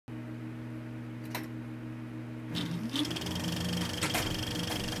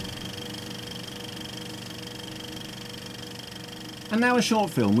And now a short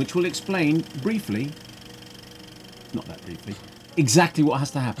film which will explain briefly, not that briefly, exactly what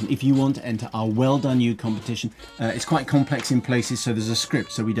has to happen if you want to enter our Well Done You competition. It's quite complex in places, so there's a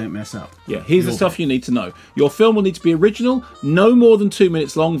script so we don't mess up. Yeah, here's the stuff you need to know. Your film will need to be original, no more than 2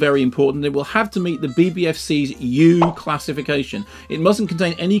 minutes long, very important. It will have to meet the BBFC's U classification. It mustn't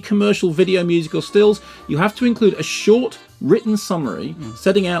contain any commercial video, music or stills. You have to include a short written summary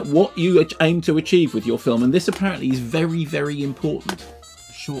setting out what you aim to achieve with your film, and this apparently is very, very important.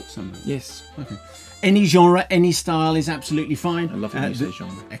 Short summary? Yes. Okay. Any genre, any style is absolutely fine. I love it when you say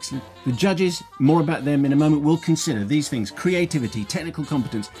genre. Excellent. The judges, more about them in a moment, will consider these things: creativity, technical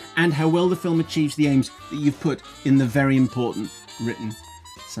competence, and how well the film achieves the aims that you've put in the very important written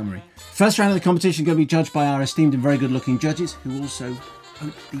summary. First round of the competition going to be judged by our esteemed and very good-looking judges, who also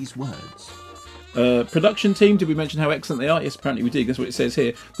wrote these words. Production team, did we mention how excellent they are? Yes, apparently we did. That's what it says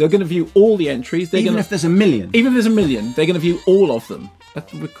here. They're going to view all the entries. Even if there's a million? Even if there's a million, they're going to view all of them.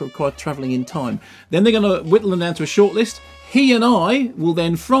 That would require travelling in time. Then they're going to whittle them down to a shortlist. He and I will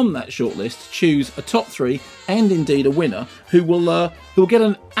then, from that shortlist, choose a top 3 and indeed a winner who will get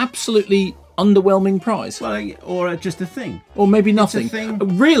an absolutely underwhelming prize. Well, or just a thing. Or maybe nothing. It's a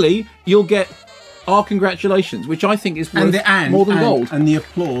thing. Really, you'll get our congratulations, which I think is worth more than gold. And the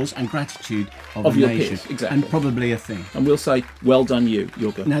applause and gratitude of your nation. peers, exactly. And probably a thing. And we'll say, well done you,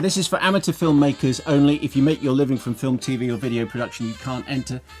 you're good. Now this is for amateur filmmakers only. If you make your living from film, TV or video production, you can't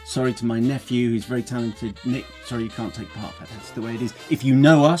enter. Sorry to my nephew, who's very talented, Nick. Sorry you can't take part, but that's the way it is. If you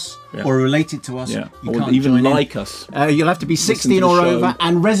know us or are related to us, you can't even join like in. us. You'll have to be 16 or over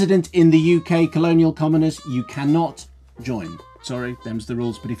and resident in the UK, colonial commoners. You cannot join. Sorry, them's the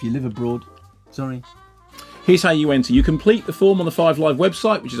rules. But if you live abroad, sorry. Here's how you enter. You complete the form on the 5 Live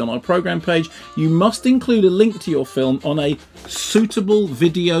website, which is on our programme page. You must include a link to your film on a suitable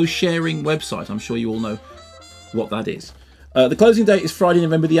video sharing website. I'm sure you all know what that is. The closing date is Friday,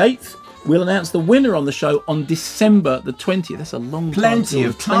 November the 8th. We'll announce the winner on the show on December the 20th. That's a long time. Plenty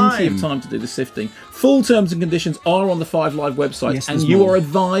of time to do the sifting. Full terms and conditions are on the 5 Live website, yes, and you are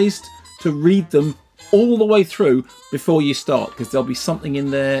advised to read them all the way through before you start, because there'll be something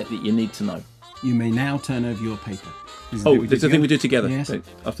in there that you need to know. You may now turn over your paper. Oh, there's the thing we do together. Yes.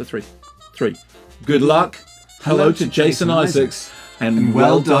 After 3. Good luck. Hello to Jason Isaacs. And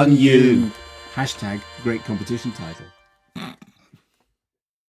well done you. # great competition title.